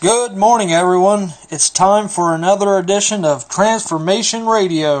Good morning, everyone. It's time for another edition of Transformation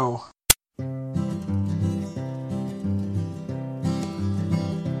Radio.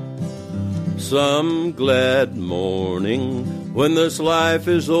 Some glad morning when this life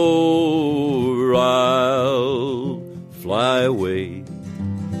is over, I'll fly away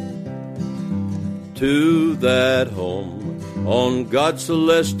to that home on God's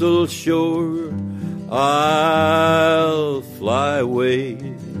celestial shore. I'll fly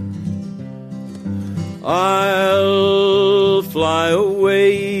away. I'll fly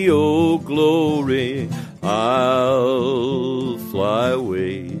away, oh glory, I'll fly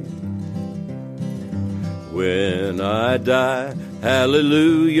away. When I die,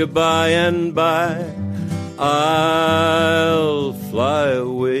 hallelujah, by and by, I'll fly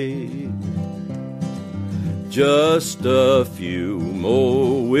away. Just a few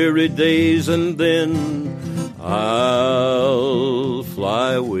more weary days and then I'll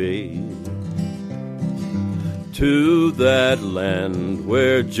fly away to that land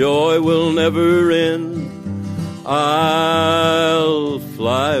where joy will never end. I'll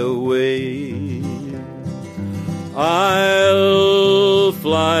fly away. I'll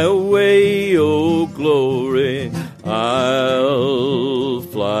fly away, oh glory, I'll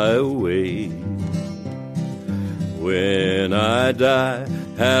fly away. When I die,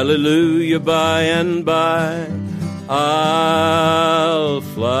 hallelujah, by and by, I'll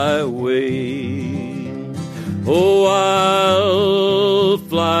fly away. Oh, I'll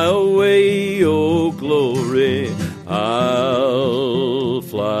fly away, oh glory, I'll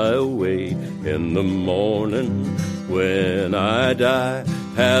fly away in the morning when I die,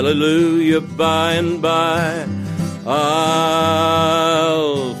 hallelujah, by and by, I'll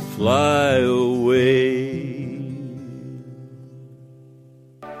fly away.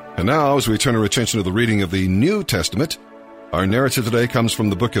 And now, as we turn our attention to the reading of the New Testament, our narrative today comes from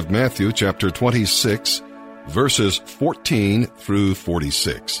the book of Matthew, chapter 26, verses 14 through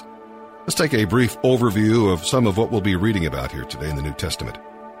 46. Let's take a brief overview of some of what we'll be reading about here today in the New Testament.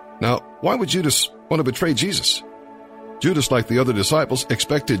 Now, why would Judas want to betray Jesus? Judas, like the other disciples,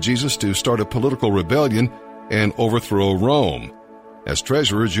 expected Jesus to start a political rebellion and overthrow Rome. As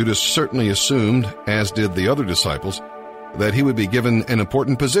treasurer, Judas certainly assumed, as did the other disciples, that he would be given an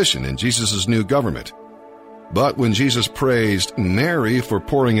important position in Jesus' new government. But when Jesus praised Mary for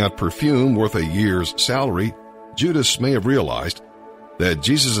pouring out perfume worth a year's salary, Judas may have realized that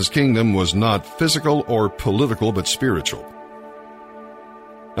Jesus' kingdom was not physical or political, but spiritual.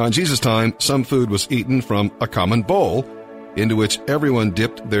 Now, in Jesus' time, some food was eaten from a common bowl into which everyone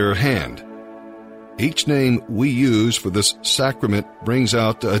dipped their hand. Each name we use for this sacrament brings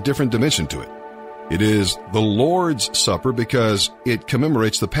out a different dimension to it. It is the Lord's Supper because it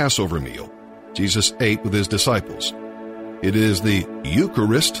commemorates the Passover meal Jesus ate with his disciples. It is the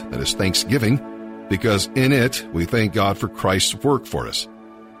Eucharist, that is Thanksgiving, because in it we thank God for Christ's work for us.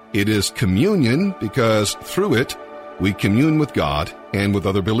 It is communion because through it we commune with God and with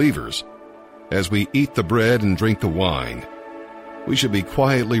other believers. As we eat the bread and drink the wine, we should be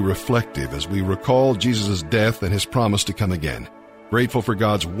quietly reflective as we recall Jesus' death and his promise to come again, grateful for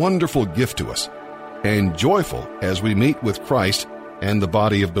God's wonderful gift to us, and joyful as we meet with Christ and the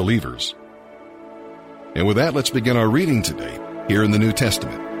body of believers. And with that, let's begin our reading today here in the New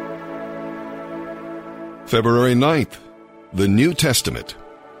Testament. February 9th, the New Testament,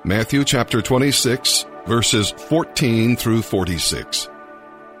 Matthew chapter 26, verses 14 through 46.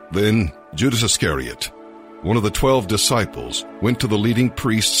 Then Judas Iscariot, one of the 12 disciples, went to the leading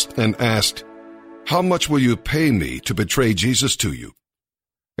priests and asked, "How much will you pay me to betray Jesus to you?"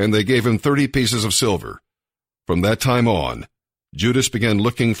 And they gave him 30 pieces of silver. From that time on, Judas began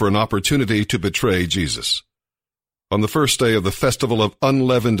looking for an opportunity to betray Jesus. On the first day of the festival of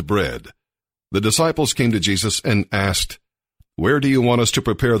unleavened bread, the disciples came to Jesus and asked, "Where do you want us to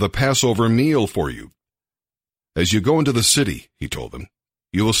prepare the Passover meal for you?" "As you go into the city," he told them,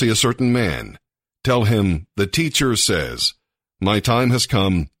 "you will see a certain man. Tell him, 'The teacher says, my time has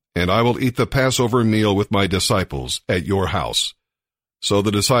come, and I will eat the Passover meal with my disciples at your house.'" So the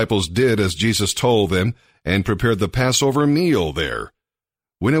disciples did as Jesus told them and prepared the Passover meal there.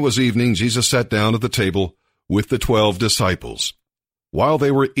 When it was evening, Jesus sat down at the table with the 12 disciples. While they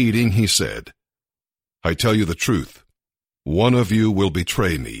were eating, he said, "I tell you the truth, one of you will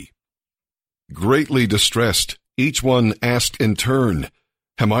betray me." Greatly distressed, each one asked in turn,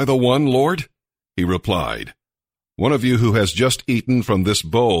 "Am I the one, Lord?" He replied, "One of you who has just eaten from this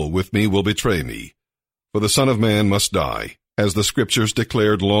bowl with me will betray me. For the Son of Man must die, as the Scriptures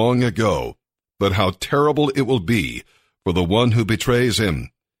declared long ago. But how terrible it will be for the one who betrays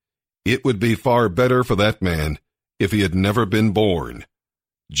him. It would be far better for that man if he had never been born."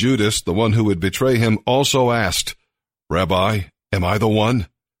 Judas, the one who would betray him, also asked, "Rabbi, am I the one?"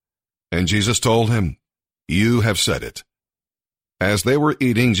 And Jesus told him, "You have said it." As they were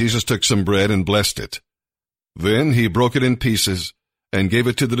eating, Jesus took some bread and blessed it. Then he broke it in pieces and gave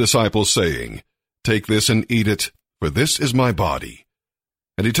it to the disciples, saying, "Take this and eat it, for this is my body."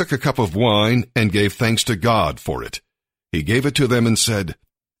 And he took a cup of wine and gave thanks to God for it. He gave it to them and said,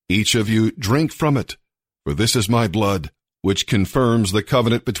 "Each of you drink from it, for this is my blood, which confirms the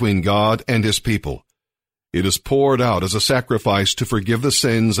covenant between God and his people. It is poured out as a sacrifice to forgive the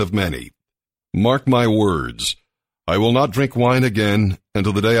sins of many. Mark my words, I will not drink wine again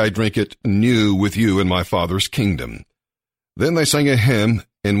until the day I drink it new with you in my Father's kingdom." Then they sang a hymn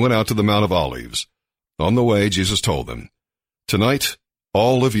and went out to the Mount of Olives. On the way, Jesus told them, "Tonight,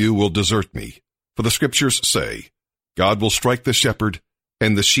 all of you will desert me, for the scriptures say, God will strike the shepherd,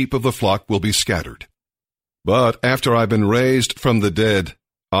 and the sheep of the flock will be scattered. But after I've been raised from the dead,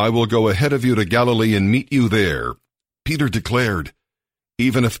 I will go ahead of you to Galilee and meet you there." Peter declared,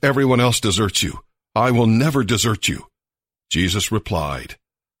 "Even if everyone else deserts you, I will never desert you." Jesus replied,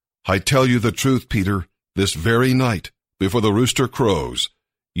 "I tell you the truth, Peter, this very night, before the rooster crows,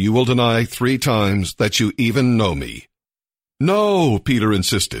 you will deny 3 times that you even know me." "No," Peter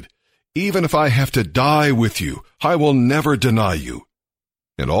insisted, "even if I have to die with you, I will never deny you."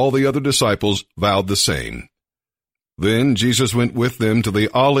 And all the other disciples vowed the same. Then Jesus went with them to the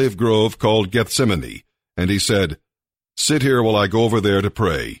olive grove called Gethsemane, and he said, "Sit here while I go over there to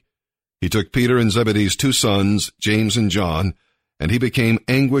pray." He took Peter and Zebedee's 2 sons, James and John, and he became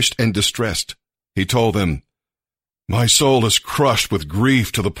anguished and distressed. He told them, "My soul is crushed with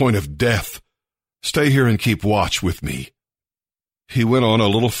grief to the point of death. Stay here and keep watch with me." He went on a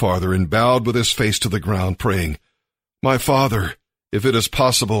little farther and bowed with his face to the ground, praying, "My Father, if it is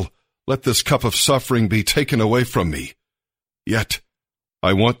possible, let this cup of suffering be taken away from me. Yet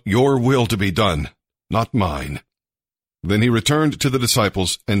I want your will to be done, not mine." Then he returned to the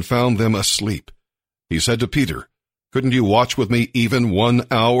disciples and found them asleep. He said to Peter, "Couldn't you watch with me even 1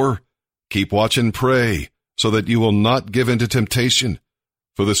 hour? Keep watch and pray, so that you will not give in to temptation.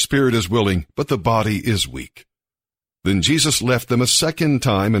 For the spirit is willing, but the body is weak." Then Jesus left them a second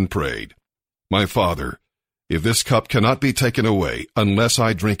time and prayed, "My Father, if this cup cannot be taken away unless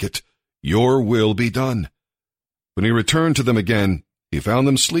I drink it, your will be done." When he returned to them again, he found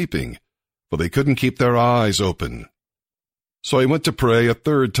them sleeping, for they couldn't keep their eyes open. So he went to pray a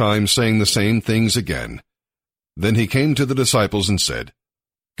 3rd time, saying the same things again. Then he came to the disciples and said,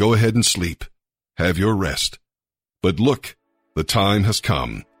 "Go ahead and sleep. Have your rest. But look, the time has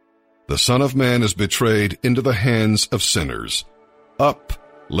come. The Son of Man is betrayed into the hands of sinners. Up,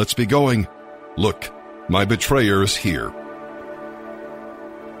 let's be going. Look, my betrayer is here."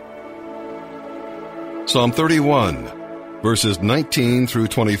 Psalm 31, verses 19 through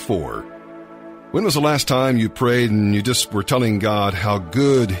 24. When was the last time you prayed and you just were telling God how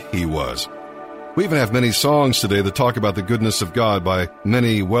good He was? We even have many songs today that talk about the goodness of God by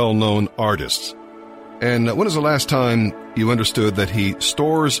many well-known artists. And when was the last time you understood that He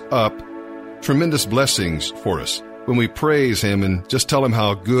stores up tremendous blessings for us when we praise Him and just tell Him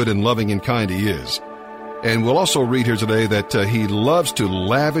how good and loving and kind He is? And we'll also read here today that He loves to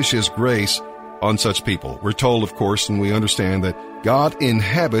lavish His grace on such people. We're told, of course, and we understand that God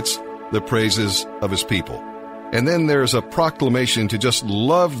inhabits the praises of His people. And then there's a proclamation to just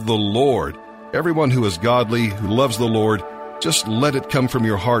love the Lord. Everyone who is godly, who loves the Lord, just let it come from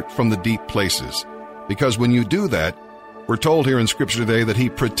your heart from the deep places. Because when you do that, we're told here in Scripture today that He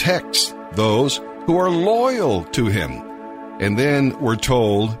protects those who are loyal to Him. And then we're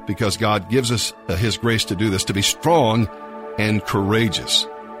told, because God gives us His grace to do this, to be strong and courageous.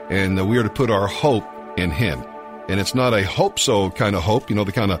 And we are to put our hope in Him. And it's not a hope-so kind of hope,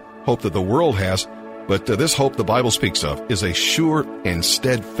 the kind of hope that the world has, but this hope the Bible speaks of is a sure and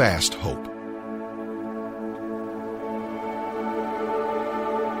steadfast hope.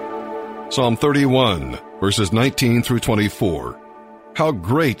 Psalm 31, verses 19 through 24. How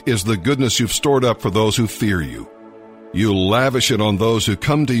great is the goodness you've stored up for those who fear you. You lavish it on those who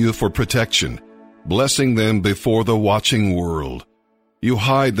come to you for protection, blessing them before the watching world. You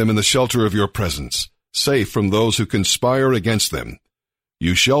hide them in the shelter of your presence, safe from those who conspire against them.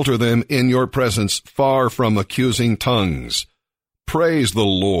 You shelter them in your presence, far from accusing tongues. Praise the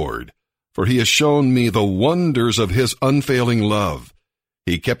Lord, for He has shown me the wonders of His unfailing love.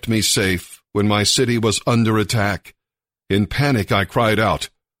 He kept me safe when my city was under attack. In panic I cried out,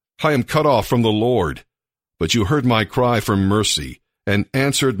 I am cut off from the Lord. But you heard my cry for mercy and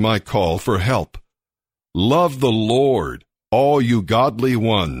answered my call for help. Love the Lord, all you godly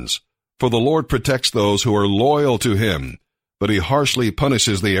ones, for the Lord protects those who are loyal to Him, but he harshly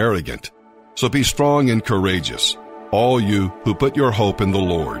punishes the arrogant. So be strong and courageous, all you who put your hope in the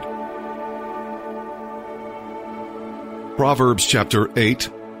Lord. Proverbs chapter 8,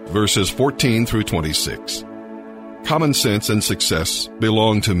 verses 14 through 26. Common sense and success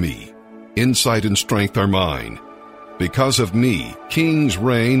belong to me. Insight and strength are mine. Because of me, kings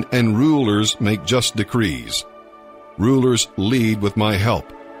reign and rulers make just decrees. Rulers lead with my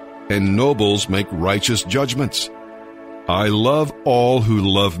help, and nobles make righteous judgments. I love all who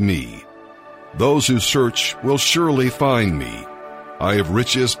love me. Those who search will surely find me. I have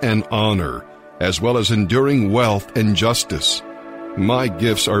riches and honor, as well as enduring wealth and justice. My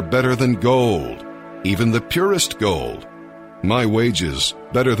gifts are better than gold, even the purest gold. My wages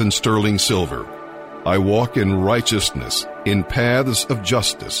better than sterling silver. I walk in righteousness, in paths of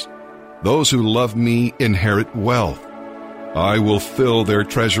justice. Those who love me inherit wealth. I will fill their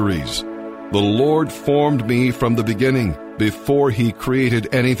treasuries. The Lord formed me from the beginning, before he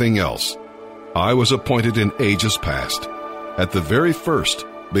created anything else. I was appointed in ages past, at the very first,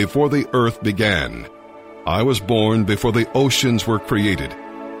 before the earth began. I was born before the oceans were created,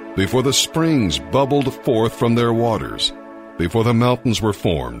 before the springs bubbled forth from their waters, before the mountains were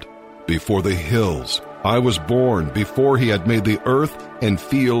formed, before the hills. I was born before he had made the earth and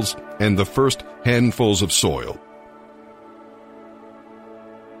fields and the first handfuls of soil.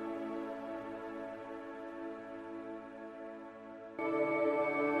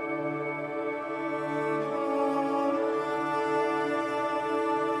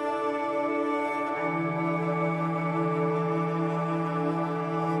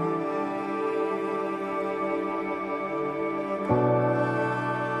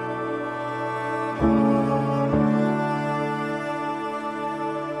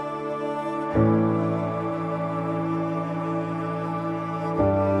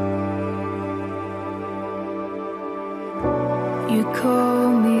 You call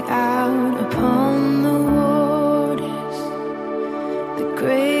me out upon the waters, the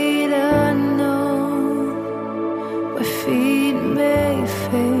great unknown, where feet may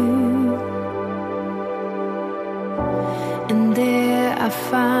fail. And there I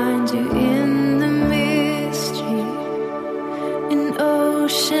find you in the mystery, in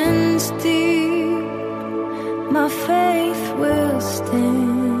oceans deep, my faith will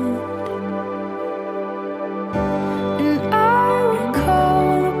stand.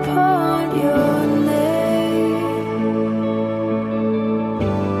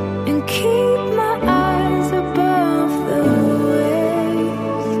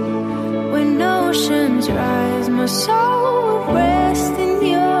 My soul will rest in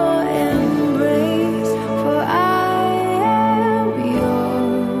your embrace.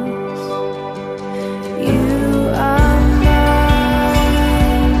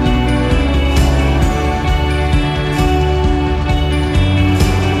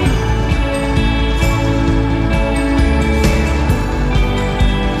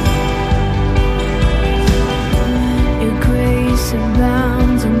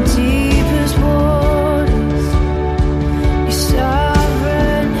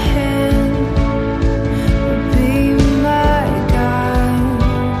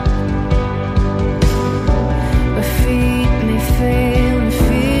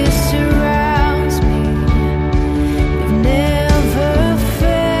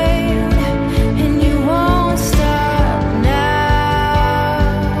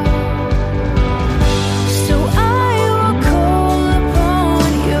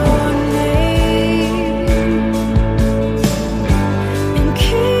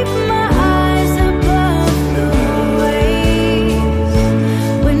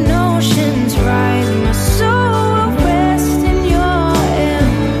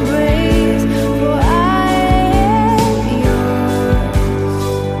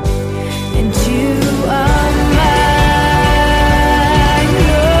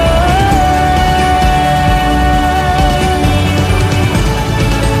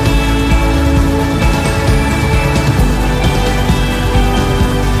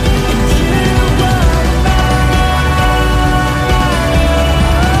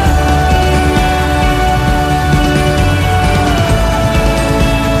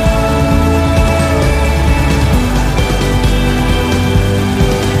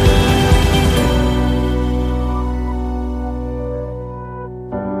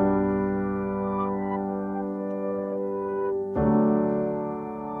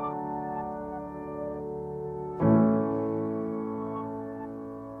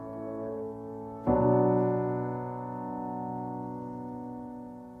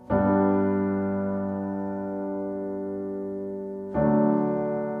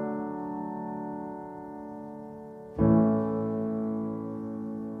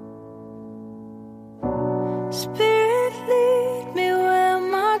 Spirit, lead me where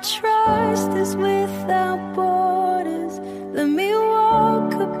my trust is without borders. Let me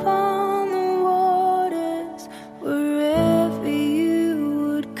walk upon the waters wherever you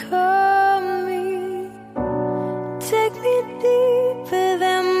would call me. Take me deeper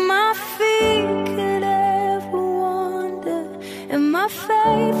than my feet could ever wander, and my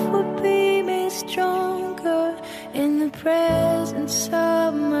faith will be made stronger in the presence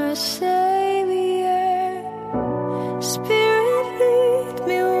of my Savior. Spirit, lead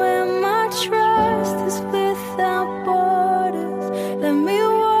me where my trust is without borders. Let me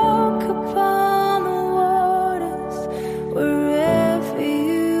walk upon the waters wherever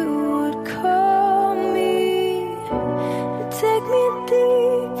you would call me. Take me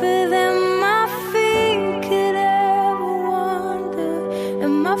deeper than my feet could ever wander,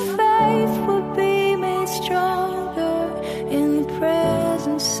 and my faith will be made stronger in the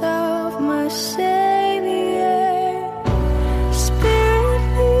presence of my Savior. Spirit,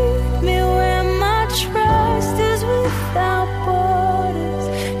 lead me where my trust is without borders.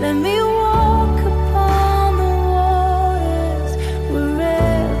 Let me walk upon the waters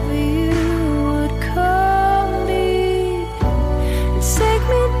wherever you would call me. Take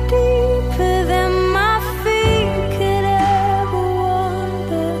me deeper than my feet could ever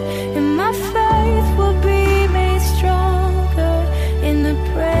wander, and my faith will be made stronger in the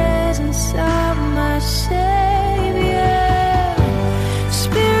presence of my Savior.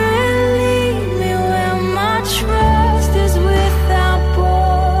 Spirit, lead me where my trust is without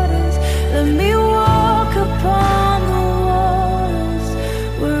borders. Let me walk upon the waters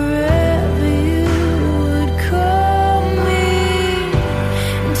wherever you would call me.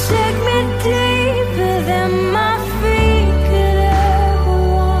 Take me deeper than my feet could ever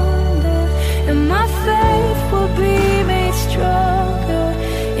wander, and my faith will be made stronger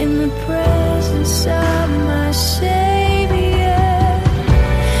in the presence of my Savior.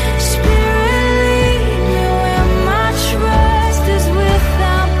 Spirit, lead me where my trust is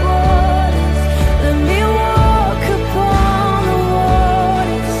without borders. Let me walk upon the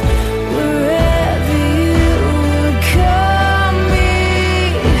waters wherever you would call me.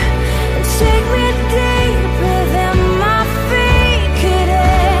 Take me deeper than my feet could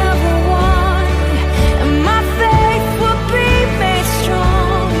ever wander, and my faith will be made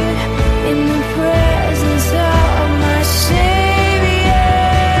stronger in the presence of my Savior.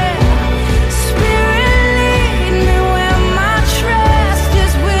 Spirit, lead me where my trust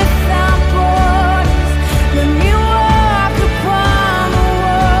is without borders. Let me walk upon the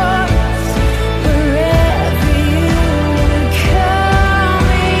waters wherever you would call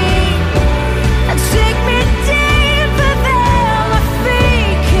me. Take me deeper than my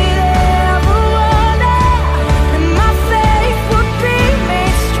feet could ever wander, and my faith will be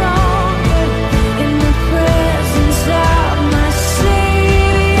made stronger in the presence of my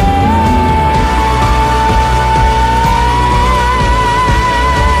Savior.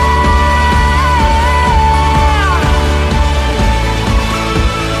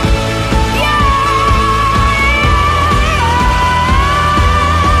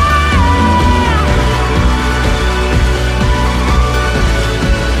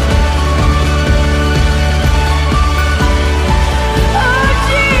 Oh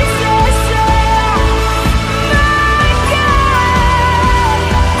Jesus, my God,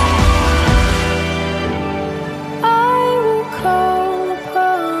 I will call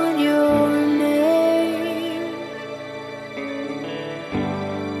upon your name.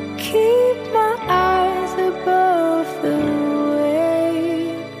 Keep my eyes above the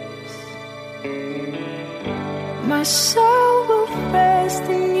waves. My soul will rest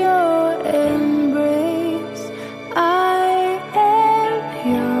in your embrace. I am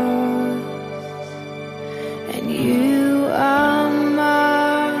yours, and you are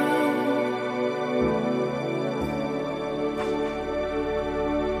mine.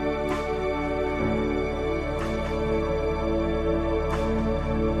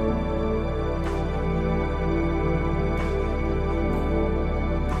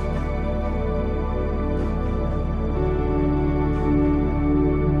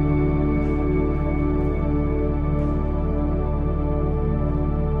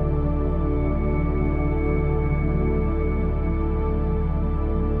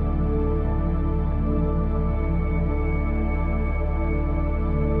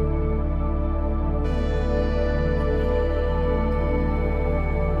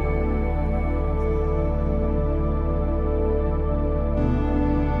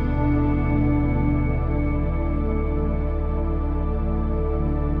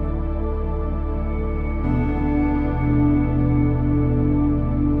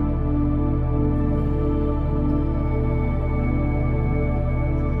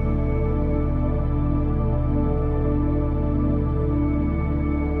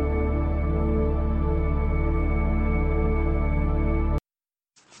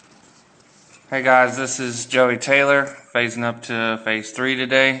 Hey guys, this is Joey Taylor, phasing up to phase 3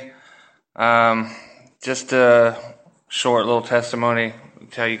 today. Just a short little testimony to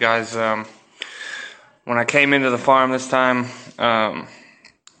tell you guys. When I came into the farm this time, I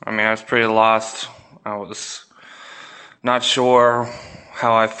was pretty lost. I was not sure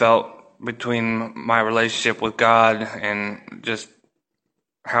how I felt between my relationship with God and just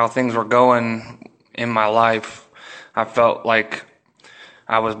how things were going in my life. I felt like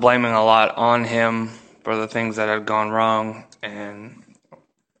I was blaming a lot on Him for the things that had gone wrong, and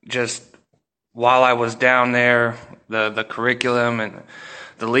just while I was down there, the curriculum and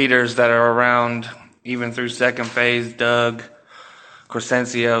the leaders that are around, even through second phase, Doug,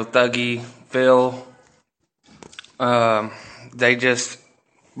 Crescencio, Thuggy, Phil, they just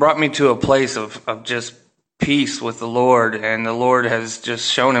brought me to a place of just peace with the Lord, and the Lord has just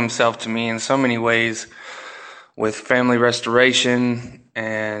shown Himself to me in so many ways with family restoration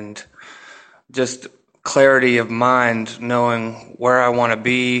and just clarity of mind, knowing where I want to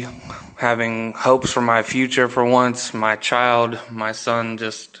be, having hopes for my future for once, my child, my son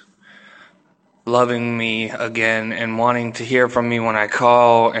just loving me again and wanting to hear from me when I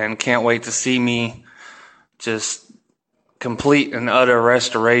call and can't wait to see me. Just complete and utter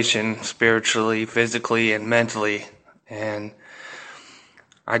restoration spiritually, physically, and mentally. And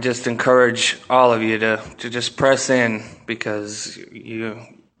I just encourage all of you to just press in, because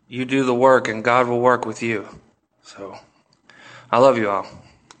you do the work and God will work with you. So I love you all.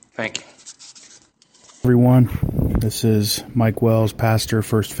 Thank you. Everyone, this is Mike Wells, pastor,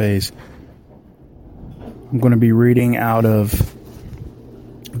 First Phase. I'm going to be reading out of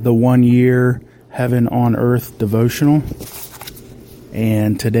the 1 year Heaven on Earth devotional,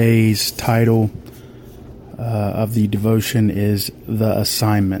 and today's title of the devotion is The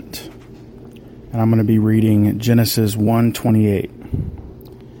Assignment. And I'm going to be reading Genesis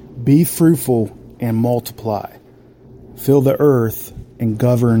 1:28. Be fruitful and multiply. Fill the earth and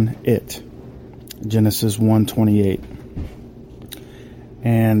govern it. Genesis 1:28.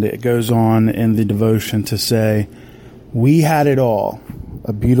 And it goes on in the devotion to say, we had it all.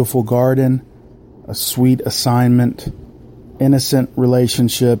 A beautiful garden, a sweet assignment, innocent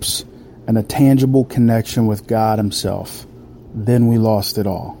relationships, and a tangible connection with God Himself. Then we lost it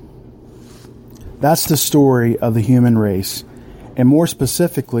all. That's the story of the human race, and more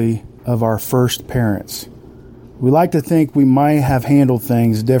specifically, of our first parents. We like to think we might have handled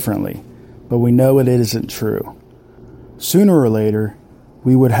things differently, but we know it isn't true. Sooner or later,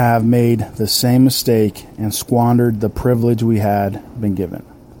 we would have made the same mistake and squandered the privilege we had been given.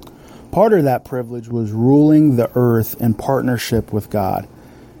 Part of that privilege was ruling the earth in partnership with God.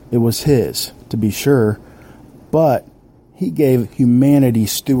 It was His, to be sure, but He gave humanity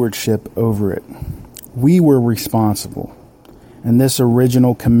stewardship over it. We were responsible. In this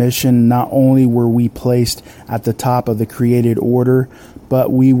original commission, not only were we placed at the top of the created order, but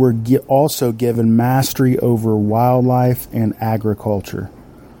we were also given mastery over wildlife and agriculture.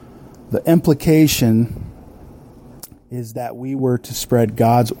 The implication is that we were to spread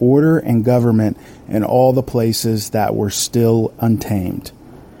God's order and government in all the places that were still untamed.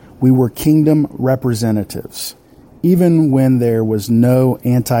 We were kingdom representatives, even when there was no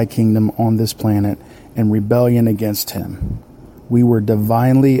anti-kingdom on this planet and rebellion against Him. We were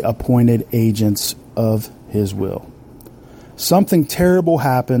divinely appointed agents of His will. Something terrible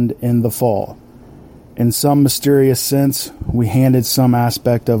happened in the fall. In some mysterious sense, we handed some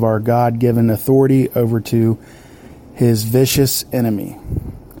aspect of our God-given authority over to His vicious enemy.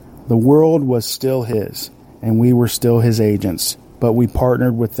 The world was still His, and we were still His agents, but we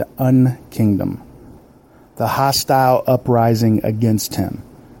partnered with the unkingdom, the hostile uprising against Him.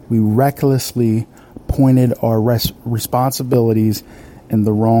 We recklessly pointed our responsibilities in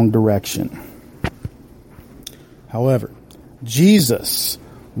the wrong direction. However, Jesus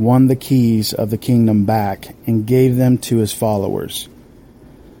won the keys of the kingdom back and gave them to His followers.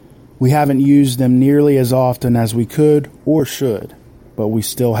 We haven't used them nearly as often as we could or should, but we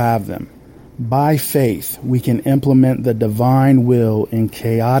still have them. By faith, we can implement the divine will in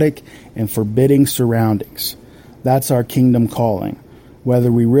chaotic and forbidding surroundings. That's our kingdom calling,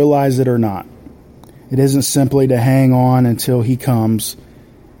 whether we realize it or not. It isn't simply to hang on until He comes.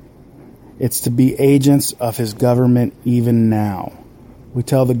 It's to be agents of His government even now. We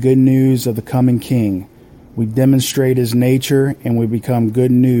tell the good news of the coming King. We demonstrate His nature, and we become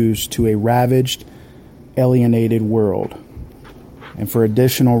good news to a ravaged, alienated world. And for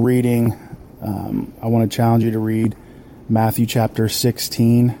additional reading, I want to challenge you to read Matthew chapter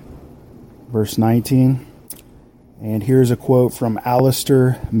 16, verse 19. And here's a quote from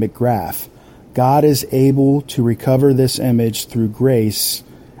Alistair McGrath. God is able to recover this image through grace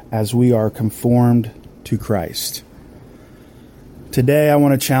as we are conformed to Christ. Today, I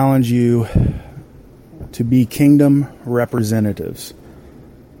want to challenge you to be kingdom representatives.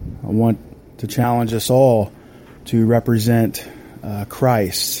 I want to challenge us all to represent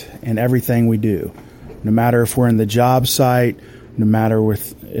Christ in everything we do. No matter if we're in the job site, no matter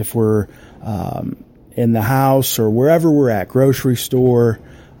if we're in the house or wherever we're at, grocery store,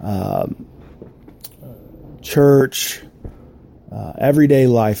 church, everyday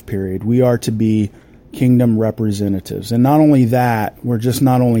life period, we are to be kingdom representatives. And not only that, we're just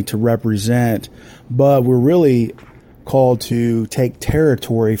not only to represent, but we're really called to take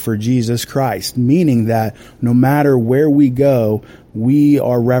territory for Jesus Christ, meaning that no matter where we go, we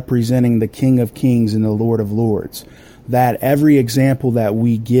are representing the King of Kings and the Lord of Lords. That every example that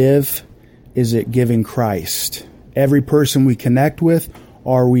we give is it giving Christ. Every person we connect with,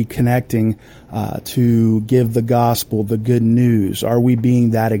 are we connecting to give the gospel, the good news? Are we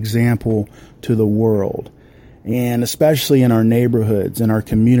being that example to the world? And especially in our neighborhoods, in our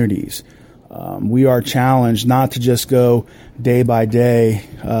communities, we are challenged not to just go day by day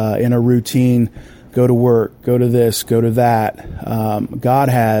in a routine, go to work, go to this, go to that. God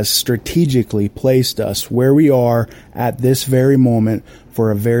has strategically placed us where we are at this very moment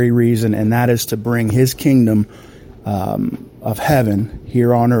for a very reason, and that is to bring His kingdom of heaven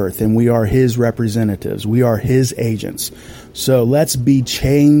here on earth, and we are His representatives. We are His agents. So let's be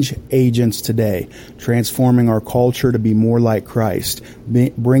change agents today, transforming our culture to be more like Christ,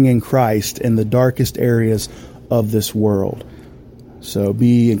 bringing Christ in the darkest areas of this world. So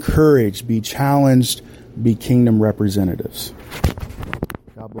be encouraged, be challenged, be kingdom representatives.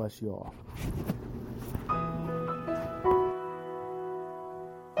 God bless you all.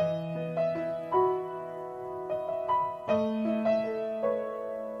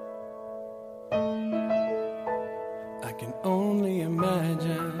 I can only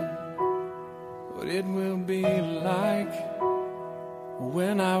imagine what it will be like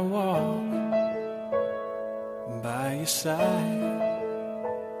when I walk by your side.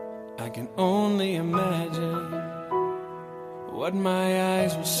 I can only imagine what my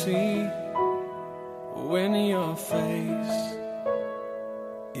eyes will see when your face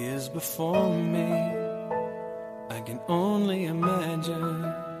is before me. I can only imagine.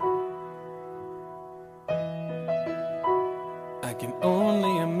 I can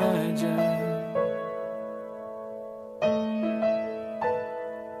only imagine.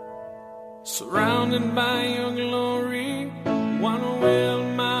 Surrounded by your glory, what will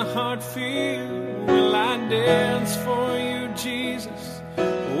my heart feel? Will I dance for you, Jesus?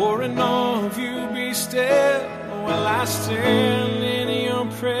 Or in awe of you be still? Will I stand in your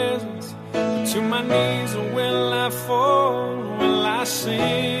presence? To my knees or will I fall? Will I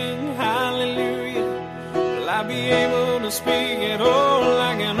sing hallelujah? Will I be able to speak at all?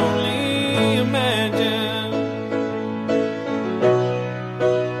 I can only imagine.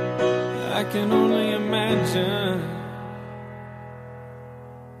 I can only imagine.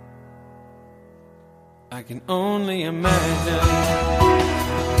 I can only imagine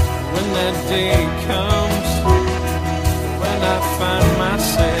when that day comes, when I find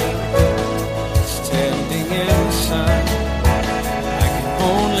myself standing in the sun. I can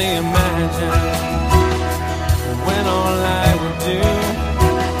only imagine when all I would do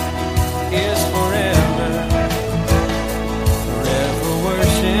is forever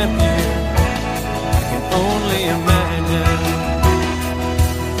worship you. I can only imagine.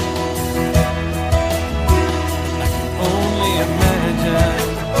 I can only imagine.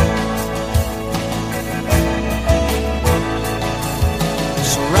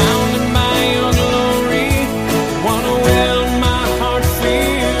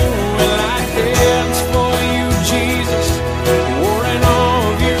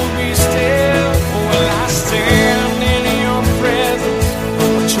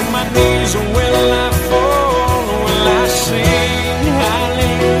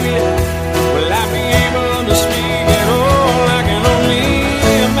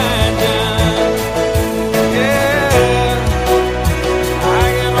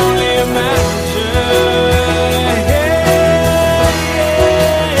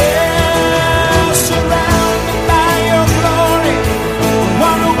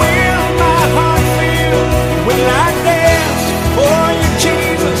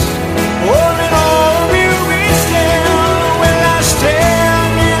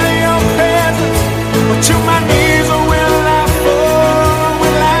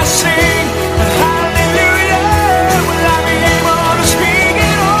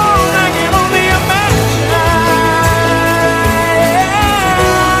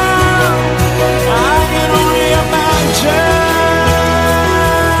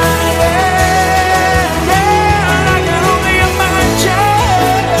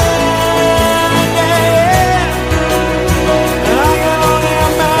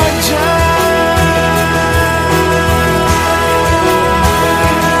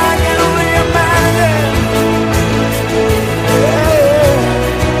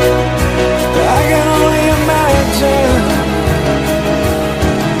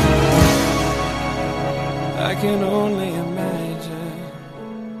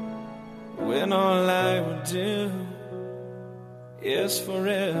 when all I would do is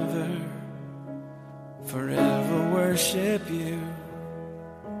forever, forever worship you.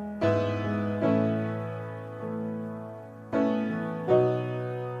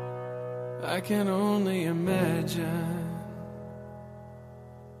 I can only imagine.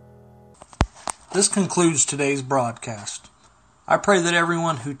 This concludes today's broadcast. I pray that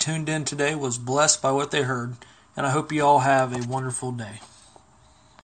everyone who tuned in today was blessed by what they heard, and I hope you all have a wonderful day.